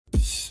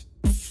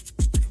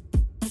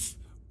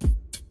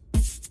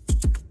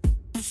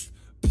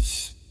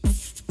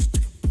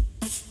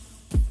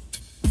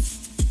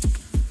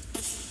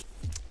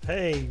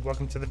Hey,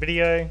 welcome to the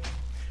video.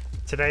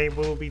 Today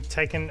we'll be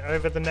taking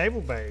over the naval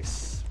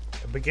base.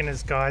 A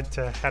beginner's guide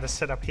to how to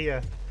set up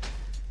here,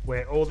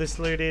 where all this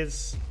loot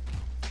is.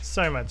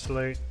 So much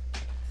loot.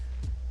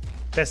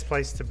 Best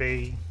place to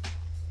be.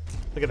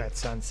 Look at that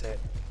sunset.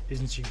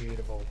 Isn't she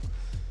beautiful?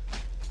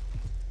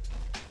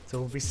 So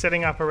we'll be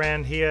setting up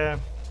around here.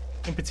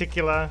 In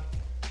particular,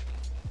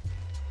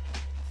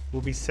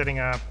 we'll be setting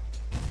up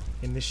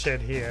in this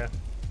shed here.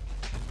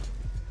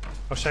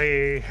 I'll show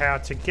you how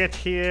to get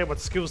here,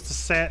 what skills to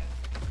set,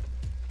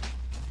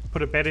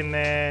 put a bed in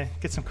there,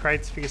 get some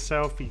crates for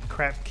yourself, your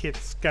crap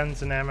kits,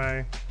 guns and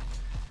ammo,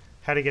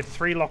 how to get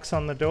 3 locks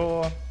on the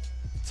door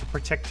to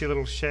protect your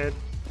little shed.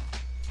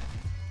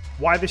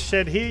 Why this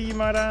shed here, you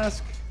might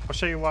ask? I'll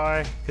show you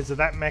why. Because of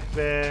that mech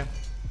there,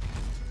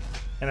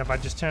 and if I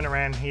just turn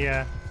around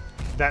here,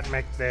 that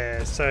mech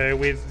there. So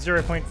with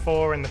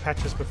 0.4 and the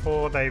patches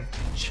before, they've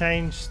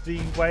changed the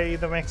way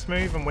the mechs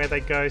move and where they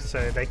go,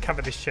 so they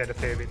cover this shed a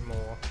fair bit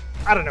more.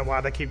 I don't know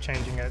why they keep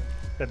changing it,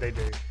 but they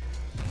do.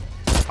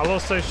 I'll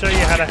also show you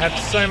how to have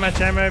so much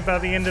ammo by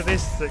the end of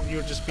this that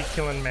you'll just be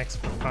killing mechs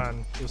for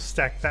fun. You'll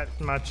stack that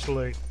much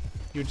loot,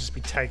 you'll just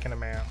be taking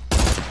them out.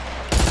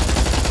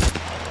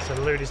 So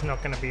loot is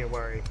not going to be a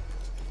worry.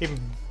 Even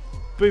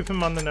boop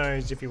them on the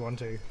nose if you want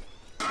to.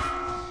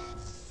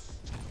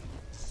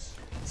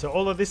 So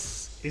all of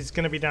this is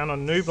going to be done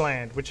on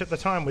Noobland, which at the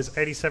time was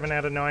 87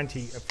 out of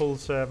 90, a full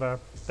server.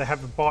 They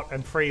have a bot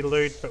and free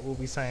loot, but we'll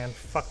be saying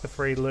fuck the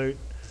free loot.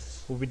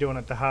 We'll be doing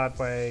it the hard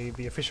way,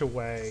 the official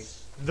way,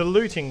 the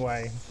looting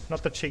way,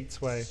 not the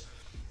cheats way.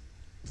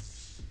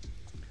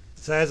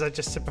 So as I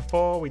just said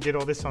before, we did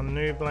all this on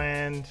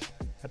Noobland.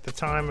 At the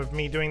time of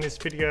me doing this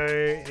video,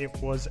 it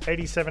was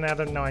 87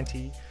 out of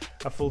 90,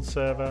 a full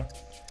server.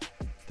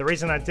 The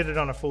reason I did it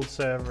on a full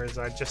server is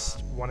I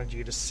just wanted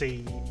you to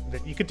see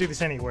that you could do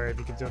this anywhere if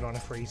you could do it on a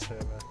free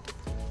server.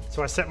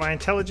 So I set my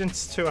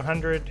intelligence to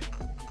 100,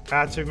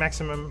 to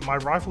maximum, my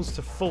rifles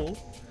to full,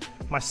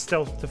 my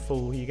stealth to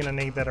full. You're going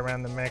to need that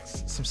around the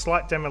mechs. Some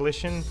slight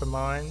demolition for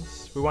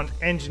mines. We want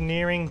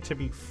engineering to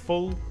be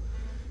full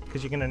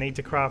because you're going to need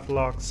to craft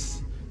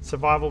locks.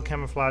 Survival,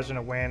 camouflage and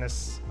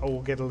awareness, I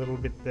will get a little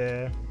bit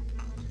there.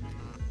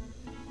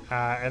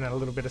 And a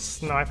little bit of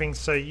sniping,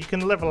 so you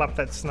can level up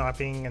that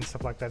sniping and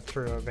stuff like that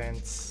through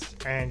events.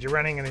 And you're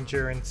running an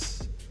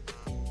endurance,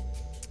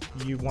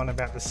 you want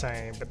about the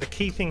same. But the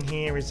key thing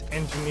here is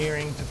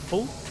engineering to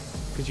full,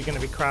 because you're going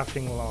to be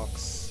crafting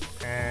locks.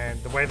 And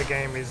the way the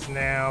game is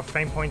now,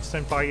 fame points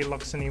don't buy you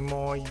locks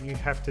anymore, you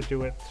have to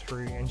do it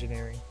through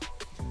engineering.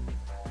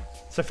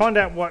 So find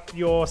out what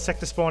your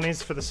sector spawn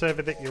is for the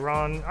server that you're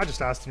on. I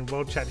just asked in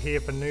world chat here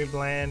for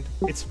Noobland.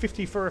 It's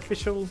 50 for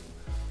official.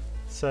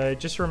 So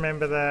just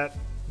remember that.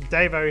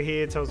 Davo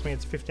here tells me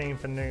it's 15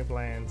 for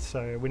Noobland,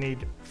 so we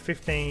need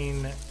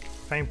 15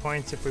 fame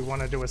points if we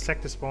want to do a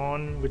sector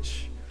spawn,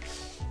 which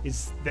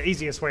is the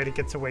easiest way to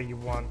get to where you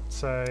want.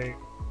 So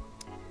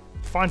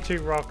find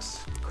 2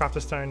 rocks, craft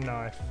a stone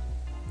knife.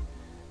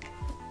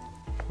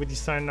 With your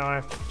stone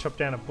knife, chop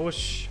down a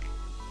bush.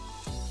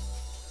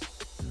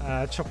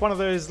 Chop one of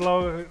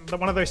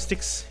those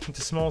sticks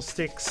into small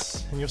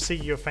sticks, and you'll see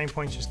your fame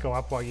points just go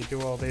up while you do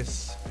all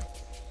this.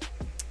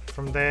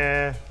 From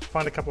there,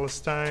 find a couple of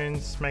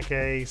stones, make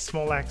a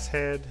small axe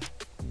head.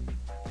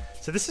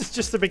 So this is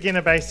just the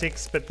beginner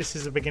basics, but this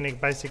is a beginner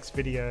basics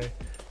video.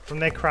 From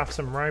there, craft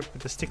some rope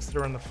with the sticks that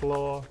are on the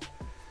floor,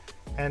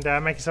 and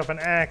make yourself an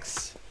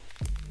axe.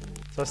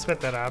 So I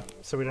sped that up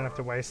so we don't have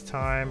to waste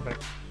time, but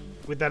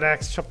with that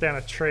axe, chop down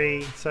a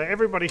tree. So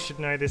everybody should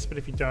know this, but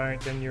if you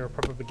don't, then you're a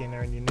proper beginner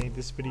and you need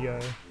this video.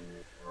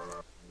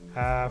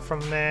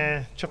 From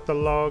there, chop the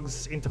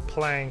logs into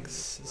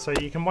planks. So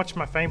you can watch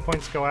my fame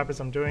points go up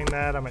as I'm doing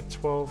that. I'm at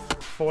 12,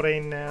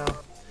 14 now,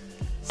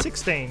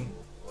 16.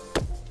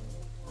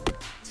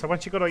 So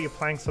once you've got all your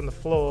planks on the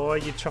floor,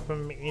 you chop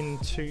them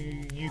into,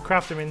 you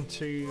craft them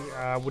into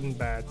wooden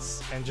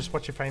bats, and just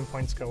watch your fame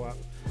points go up.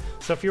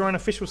 So if you're on an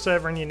official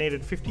server and you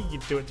needed 50,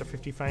 you'd do it to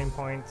 50 fame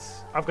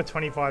points. I've got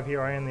 25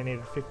 here, I only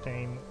needed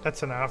 15.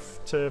 That's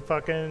enough to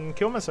fucking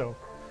kill myself.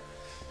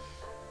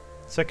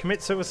 So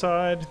commit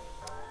suicide.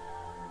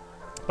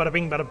 Bada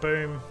bing, bada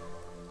boom.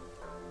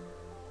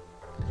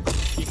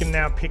 You can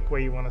now pick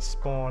where you want to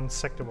spawn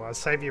sector-wise.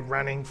 Save you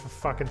running for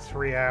fucking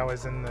 3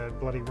 hours in the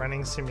bloody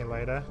running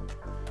simulator.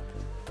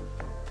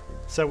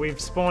 So we've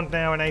spawned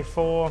now in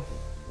A4,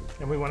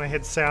 and we want to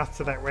head south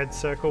to that red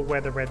circle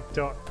where the red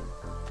dot.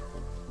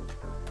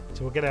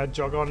 So we'll get our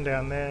jog on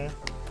down there.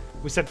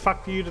 We said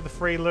fuck you to the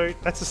free loot.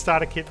 That's a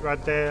starter kit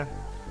right there,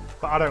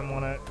 but I don't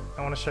want it.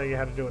 I want to show you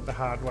how to do it the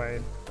hard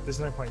way. There's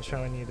no point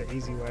showing you the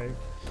easy way,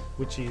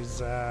 which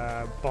is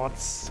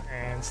bots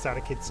and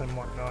starter kits and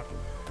whatnot.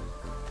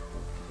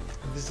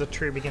 This is a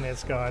true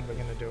beginner's guide. We're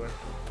going to do it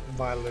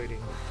via looting.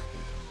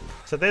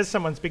 So there's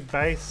someone's big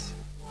base.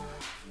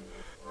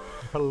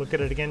 Have a look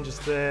at it again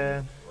just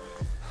there.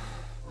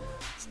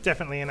 It's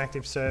definitely an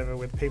active server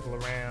with people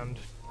around.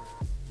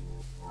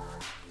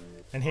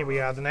 And here we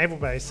are, the naval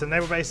base. The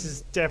naval base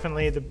is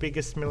definitely the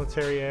biggest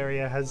military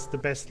area, has the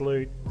best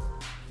loot.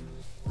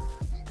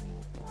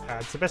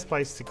 It's the best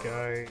place to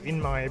go,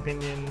 in my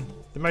opinion.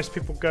 The most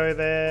people go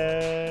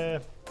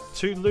there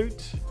to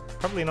loot.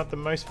 Probably not the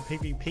most for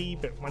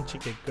PvP, but once you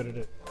get good at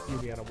it, you'll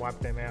be able to wipe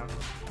them out.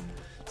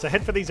 So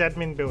head for these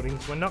admin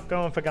buildings. We're not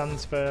going for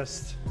guns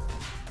first.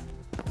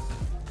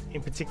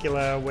 In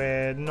particular,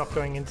 we're not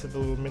going into the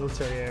little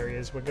military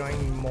areas. We're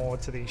going more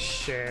to these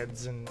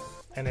sheds and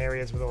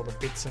areas with all the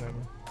bits in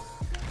them.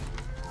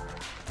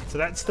 So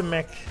that's the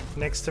mech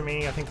next to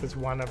me. I think there's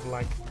one of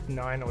like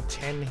 9 or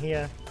 10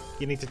 here.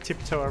 You need to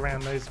tiptoe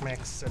around those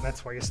mechs, and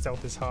that's why your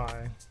stealth is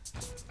high.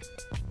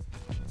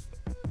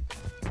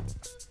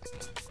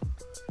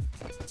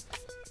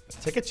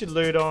 So get your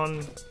loot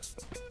on.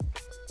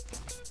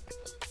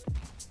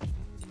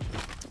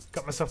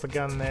 Got myself a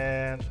gun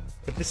there.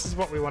 But this is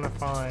what we want to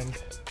find,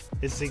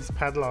 is these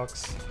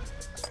padlocks.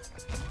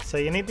 So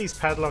you need these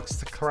padlocks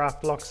to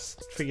craft locks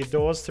for your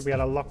doors to be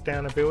able to lock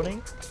down a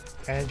building.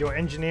 And your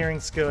engineering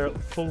skill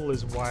full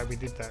is why we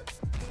did that.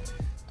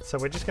 So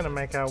we're just going to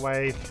make our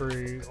way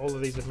through all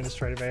of these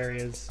administrative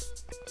areas.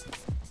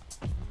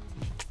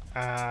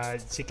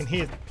 So you can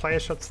hear player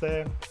shots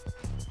there.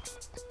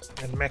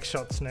 And mech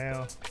shots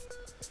now.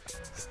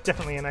 It's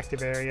definitely an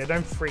active area.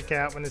 Don't freak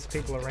out when there's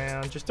people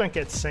around. Just don't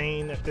get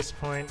seen at this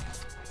point.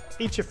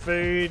 Eat your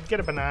food, get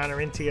a banana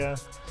into you.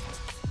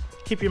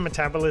 Keep your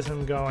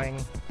metabolism going.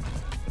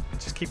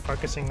 Just keep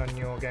focusing on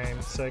your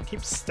game. So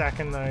keep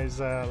stacking those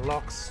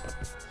locks.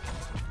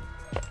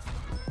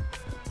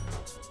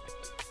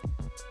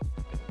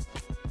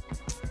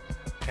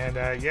 And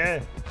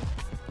yeah,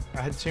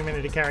 I had too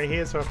many to carry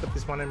here, so I put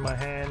this one in my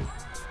hand.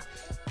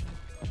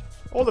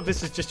 All of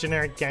this is just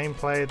generic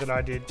gameplay that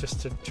I did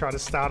just to try to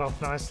start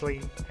off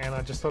nicely, and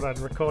I just thought I'd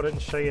record it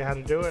and show you how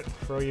to do it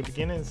for all your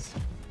beginners.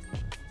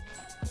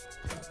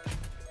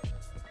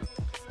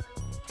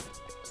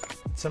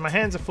 So my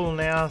hands are full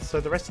now, so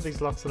the rest of these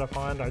locks that I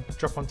find, I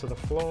drop onto the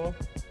floor.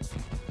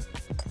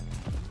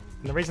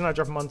 And the reason I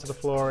drop them onto the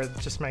floor, it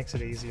just makes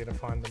it easier to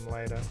find them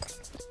later.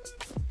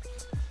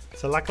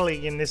 So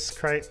luckily in this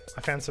crate,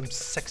 I found some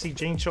sexy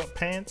jean short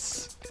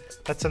pants.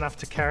 That's enough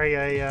to carry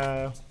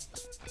a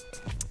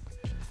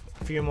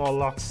few more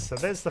locks. So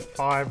there's the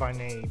 5 I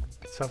need.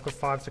 So I've got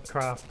 5 to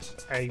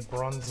craft a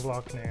bronze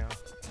lock now.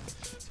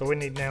 So what we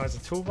need now is a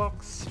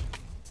toolbox.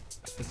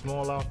 There's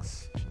more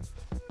locks.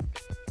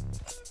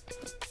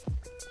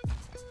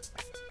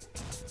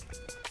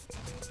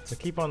 So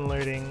keep on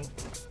looting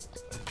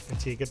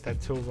until you get that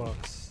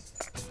toolbox.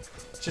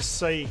 Just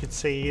so you can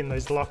see in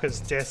those lockers,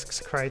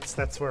 desks, crates,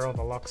 that's where all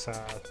the locks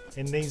are.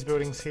 In these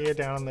buildings here,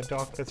 down on the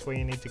dock, that's where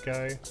you need to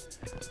go.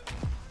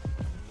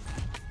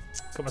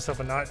 Got myself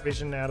a night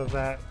vision out of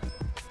that.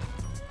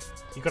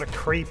 You've got to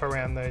creep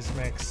around those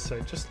mechs,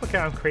 so just look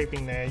how I'm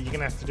creeping there. You're going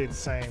to have to do the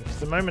same, because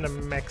the moment a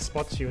mech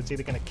spots you, it's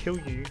either going to kill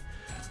you,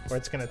 or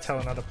it's going to tell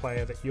another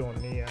player that you're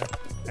near,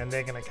 and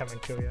they're going to come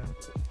and kill you.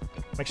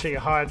 Make sure you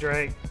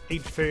hydrate,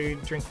 eat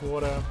food, drink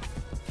water.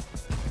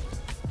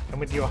 And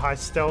with your high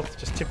stealth,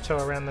 just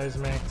tiptoe around those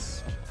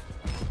mechs.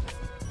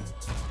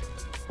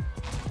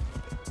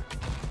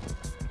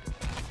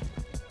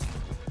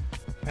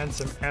 And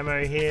some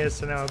ammo here,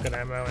 so now I've got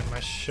ammo in my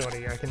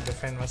shotty. I can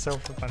defend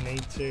myself if I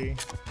need to.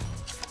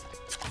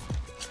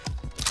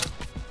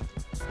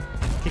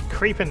 Keep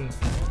creeping.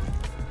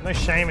 No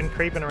shame in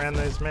creeping around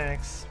those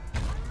mechs.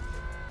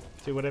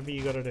 Do whatever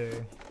you gotta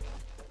do.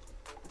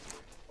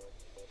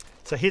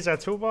 So here's our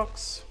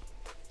toolbox.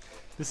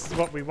 This is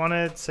what we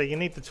wanted. So you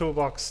need the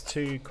toolbox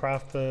to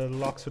craft the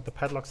locks with the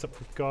padlocks that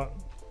we've got.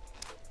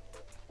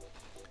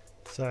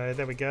 So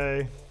there we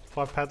go.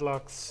 5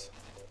 padlocks.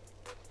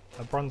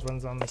 A bronze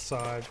one's on the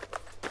side.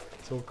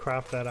 So we'll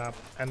craft that up.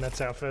 And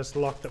that's our first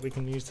lock that we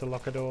can use to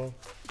lock a door.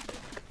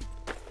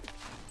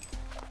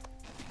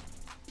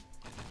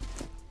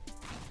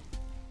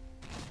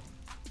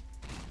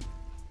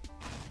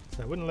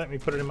 So it wouldn't let me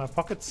put it in my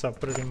pocket, so I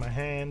put it in my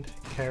hand.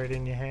 Carry it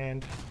in your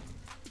hand.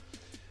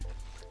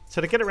 So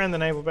to get around the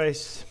naval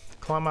base,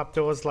 climb up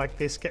doors like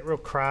this, get real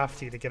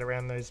crafty to get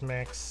around those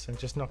mechs and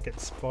just not get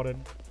spotted.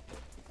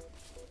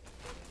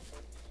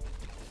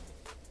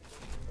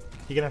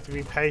 You're gonna have to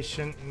be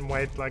patient and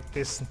wait like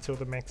this until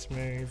the mechs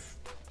move.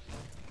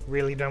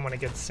 Really don't want to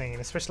get seen,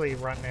 especially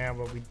right now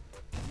where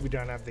we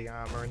don't have the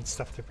armor and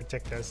stuff to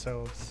protect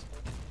ourselves.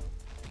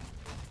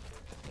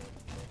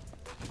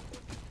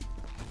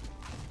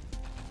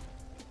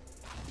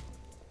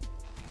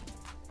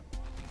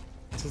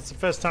 So it's the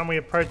first time we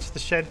approach the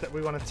shed that we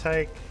want to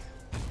take.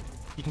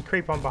 You can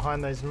creep on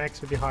behind those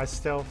mechs with your high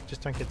stealth,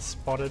 just don't get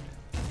spotted.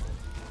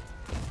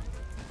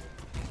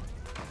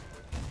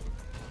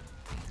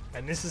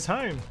 And this is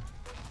home.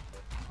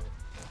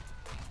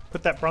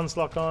 Put that bronze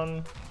lock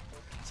on.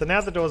 So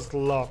now the door's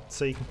locked,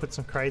 so you can put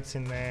some crates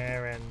in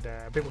there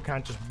and people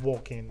can't just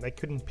walk in. They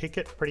couldn't pick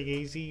it pretty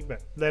easy,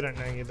 but they don't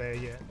know you're there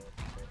yet.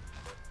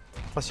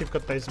 Plus you've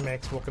got those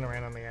mechs walking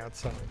around on the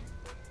outside.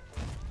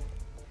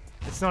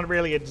 It's not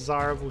really a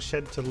desirable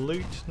shed to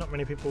loot. Not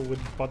many people would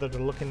bother to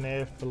look in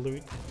there for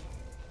loot.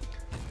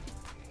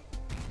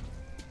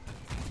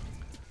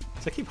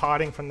 So keep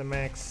hiding from the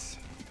mechs.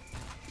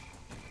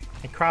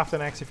 And craft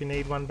an axe if you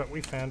need one, but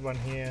we found one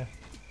here.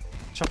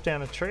 Chop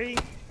down a tree.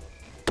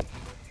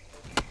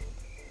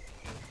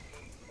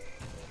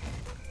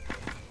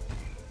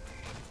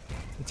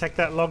 And take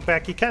that log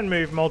back. You can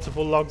move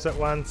multiple logs at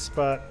once,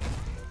 but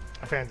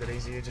I found it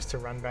easier just to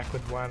run back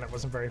with one. It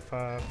wasn't very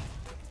far.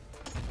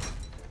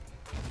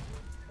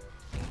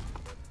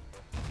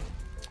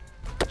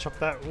 Chop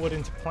that wood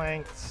into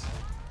planks.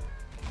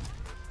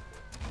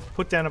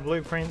 Put down a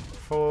blueprint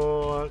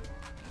for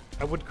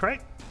a wood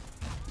crate.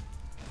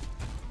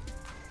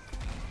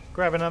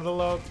 Grab another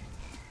log.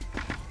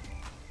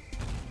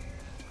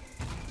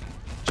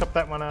 Chop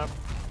that one up.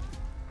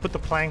 Put the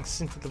planks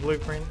into the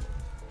blueprint.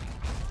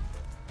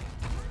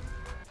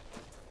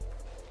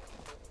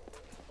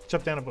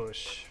 Chop down a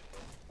bush.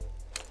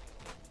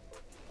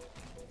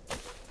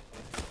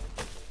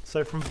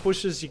 So from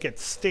bushes you get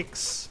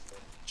sticks.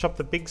 Chop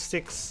the big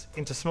sticks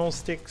into small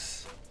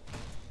sticks.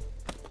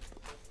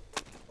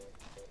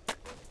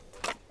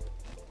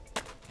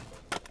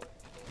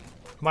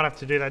 Might have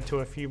to do that to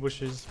a few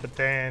bushes, but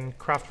then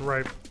craft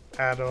rope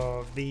out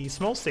of the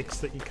small sticks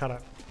that you cut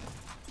up.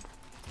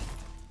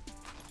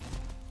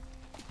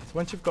 So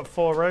once you've got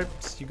 4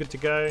 ropes, you're good to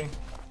go.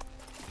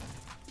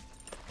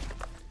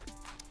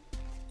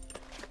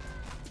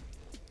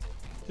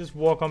 Just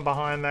walk on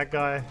behind that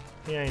guy.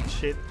 He ain't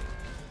shit.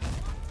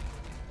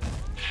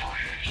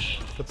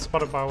 Got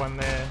spotted by one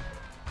there.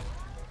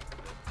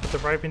 Put the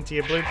rope into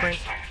your blueprint.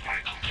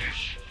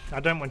 I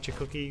don't want your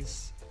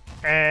cookies.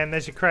 And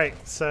there's your crate.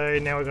 So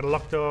now we've got a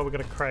locked door, we've got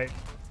a crate.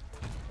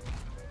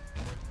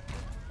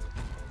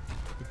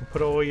 You can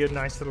put all your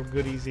nice little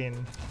goodies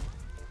in.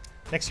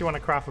 Next you want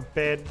to craft a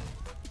bed.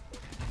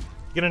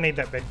 You're going to need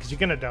that bed because you're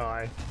going to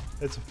die.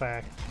 That's a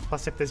fact.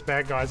 Plus if there's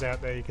bad guys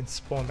out there you can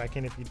spawn back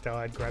in if you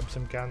died. Grab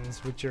some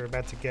guns which you're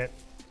about to get.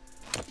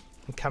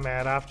 And come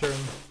out after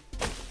them.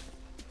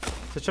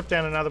 So chop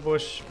down another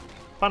bush.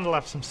 Bundle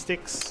up some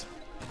sticks.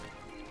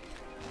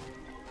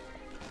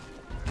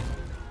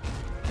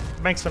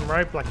 Make some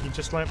rope like you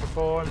just learnt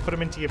before and put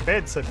them into your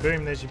bed, so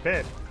boom, there's your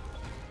bed.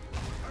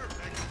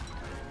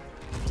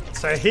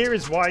 So here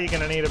is why you're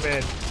going to need a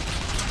bed.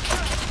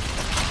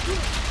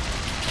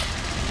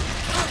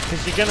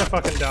 Because you're going to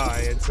fucking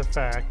die, it's a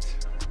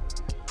fact.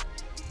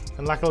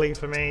 And luckily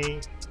for me,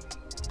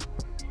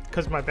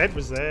 because my bed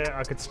was there,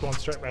 I could spawn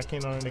straight back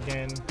in on it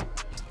again.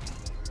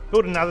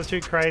 Build another 2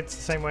 crates,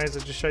 the same way as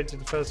I just showed you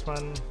the first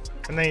one.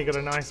 And then you got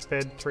a nice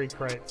bed, 3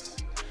 crates.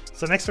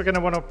 So next we're going to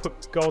want to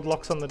put gold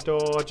locks on the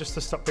door just to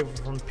stop people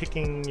from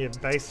picking your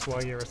base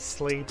while you're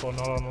asleep or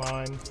not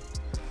online.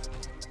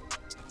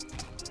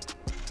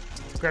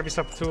 Grab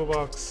yourself a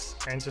toolbox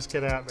and just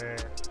get out there.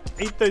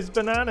 Eat those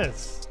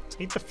bananas!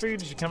 Eat the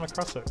food as you come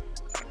across it.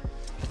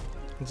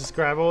 And just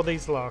grab all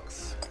these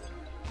locks.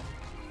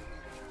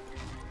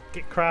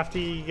 Get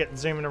crafty, get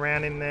zooming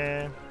around in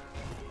there.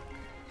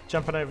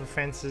 Jumping over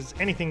fences,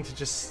 anything to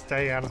just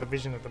stay out of the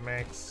vision of the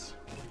mechs.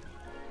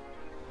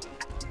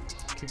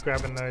 Keep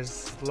grabbing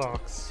those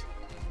locks.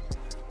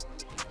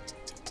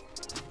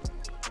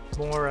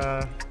 More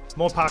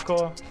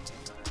parkour.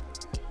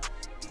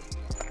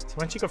 So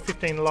once you've got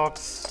 15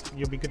 locks,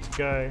 you'll be good to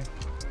go.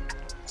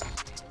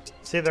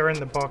 See, they're in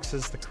the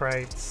boxes, the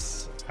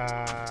crates,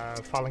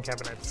 filing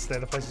cabinets. They're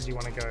the places you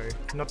want to go,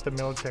 not the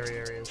military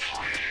areas.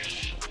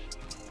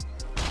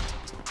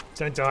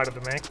 Don't die to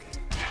the mech.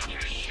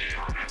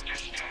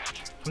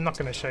 I'm not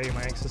going to show you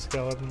my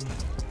exoskeleton.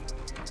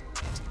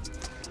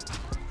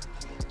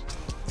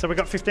 So we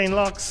got 15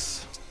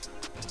 locks.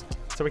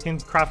 So we can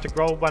craft a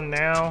gold one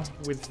now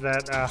with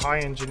that high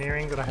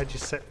engineering that I had you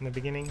set in the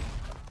beginning.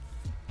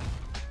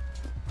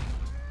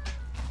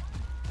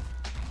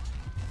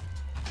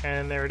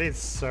 And there it is,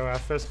 so our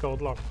first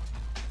gold lock.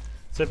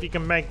 So if you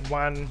can make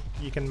 1,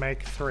 you can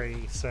make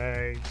 3.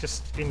 So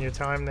just in your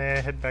time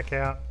there, head back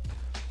out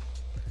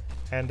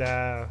and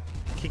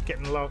keep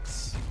getting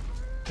locks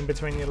in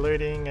between your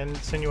looting, and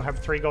soon you'll have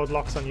 3 gold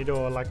locks on your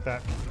door like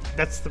that.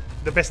 That's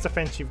the best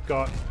defense you've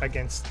got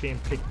against being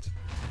picked,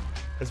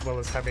 as well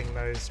as having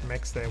those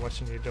mechs there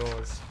watching your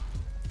doors.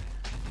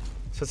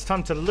 So it's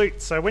time to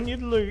loot. So when you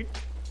loot,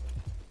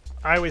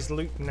 I always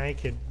loot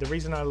naked. The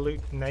reason I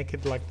loot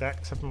naked like that,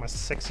 except for my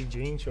sexy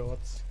jean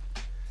shorts,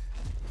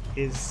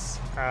 is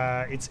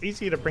it's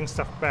easier to bring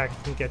stuff back.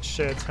 You can get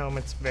shirts,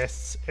 helmets,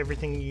 vests,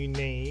 everything you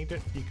need.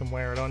 You can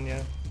wear it on you.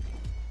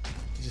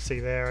 Did you see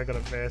there? I got a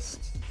vest.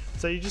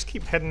 So you just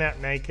keep heading out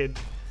naked,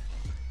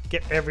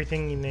 get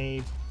everything you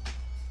need,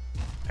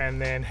 and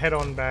then head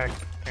on back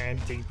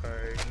and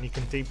depot. And you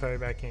can depot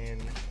back in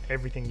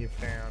everything you've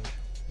found.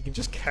 You can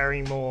just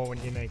carry more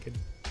when you're naked.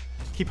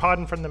 Keep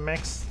hiding from the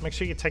mechs. Make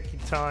sure you take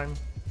your time.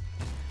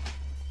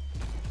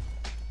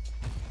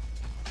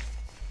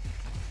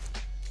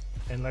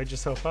 And load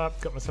yourself up.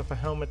 Got myself a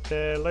helmet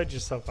there. Load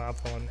yourself up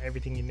on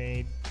everything you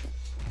need.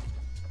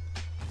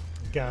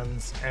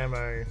 Guns,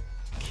 ammo,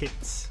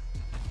 kits,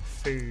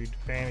 food,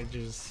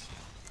 bandages.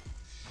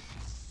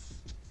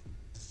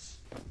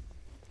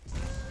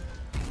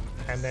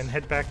 And then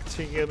head back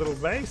to your little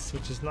base,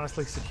 which is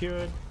nicely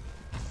secured,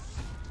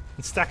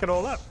 and stack it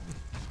all up.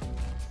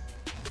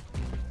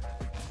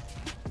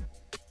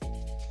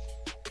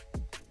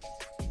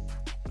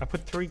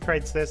 put 3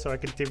 crates there so I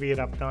could divvy it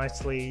up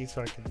nicely,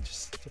 so I could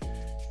just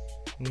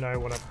know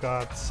what I've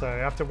got. So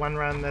after one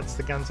run, that's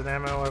the guns and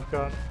ammo I've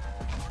got.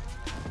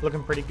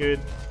 Looking pretty good.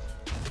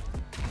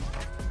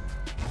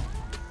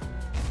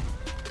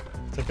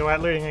 So go out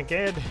looting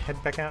again,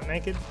 head back out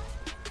naked.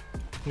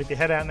 And if you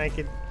head out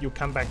naked, you'll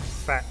come back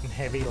fat and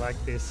heavy like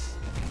this.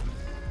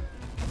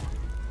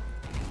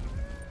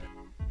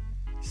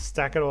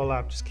 Stack it all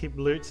up, just keep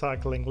loot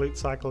cycling, loot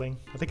cycling.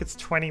 I think it's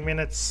 20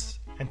 minutes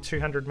and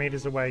 200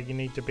 meters away you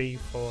need to be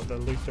for the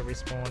loot to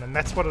respawn, and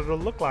that's what it'll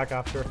look like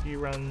after a few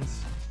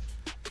runs.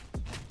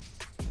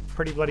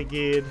 Pretty bloody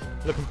geared,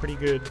 looking pretty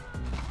good.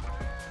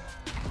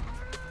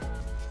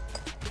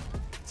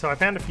 So I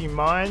found a few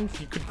mines.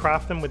 You could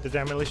craft them with the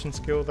demolition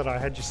skill that I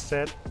had just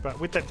set, but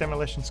with that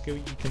demolition skill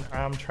you can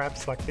arm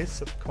traps like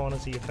this at the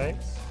corners of your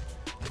face.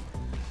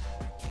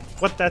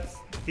 What that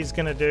is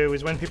going to do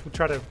is when people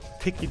try to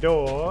pick your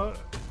door,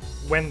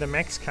 when the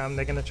mechs come,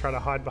 they're going to try to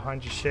hide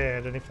behind your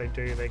shed, and if they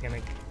do, they're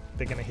going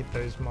to hit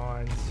those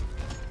mines.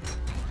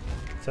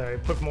 So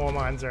put more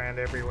mines around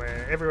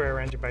everywhere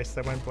around your base.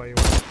 They won't blow you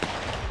up.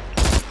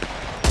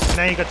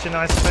 Now you got your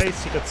nice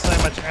base. You got so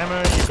much ammo.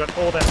 You got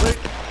all that loot.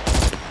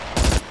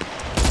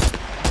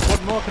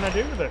 What more can I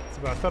do with it?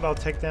 So I thought I'll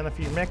take down a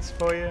few mechs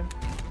for you.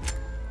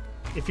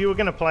 If you were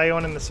going to play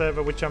on in the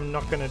server, which I'm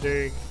not going to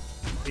do,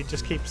 you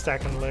just keep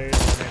stacking loot, and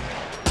then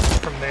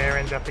from there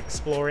end up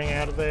exploring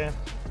out of there.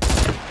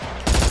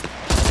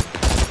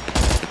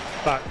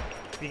 But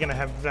you're going to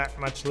have that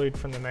much loot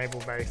from the naval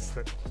base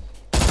that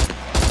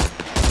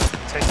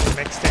taking the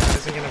mechs down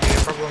isn't going to be a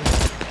problem.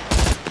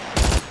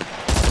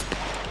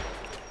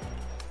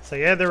 So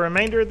yeah, the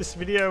remainder of this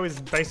video is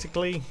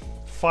basically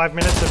 5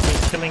 minutes of me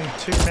killing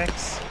 2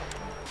 mechs.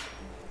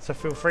 So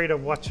feel free to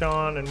watch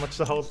on and watch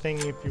the whole thing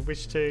if you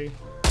wish to.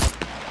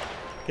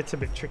 Gets a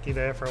bit tricky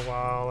there for a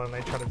while and they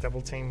try to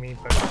double team me,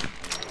 but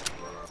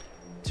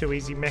 2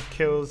 easy mech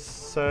kills.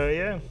 So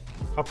yeah,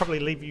 I'll probably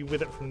leave you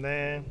with it from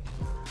there.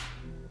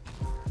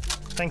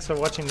 Thanks for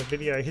watching the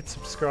video. Hit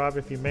subscribe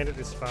if you made it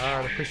this far.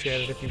 I'd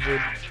appreciate it if you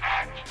would.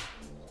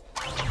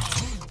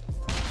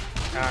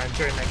 I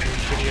enjoy making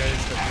these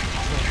videos, but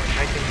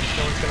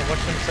no one's going to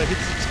watch them. So hit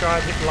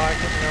subscribe, hit like,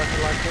 let me know if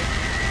you liked it.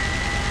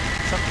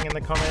 Something in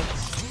the comments.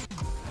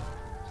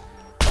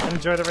 And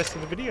enjoy the rest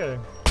of the video.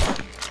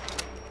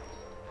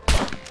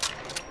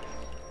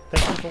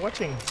 Thank you for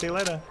watching. See you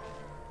later.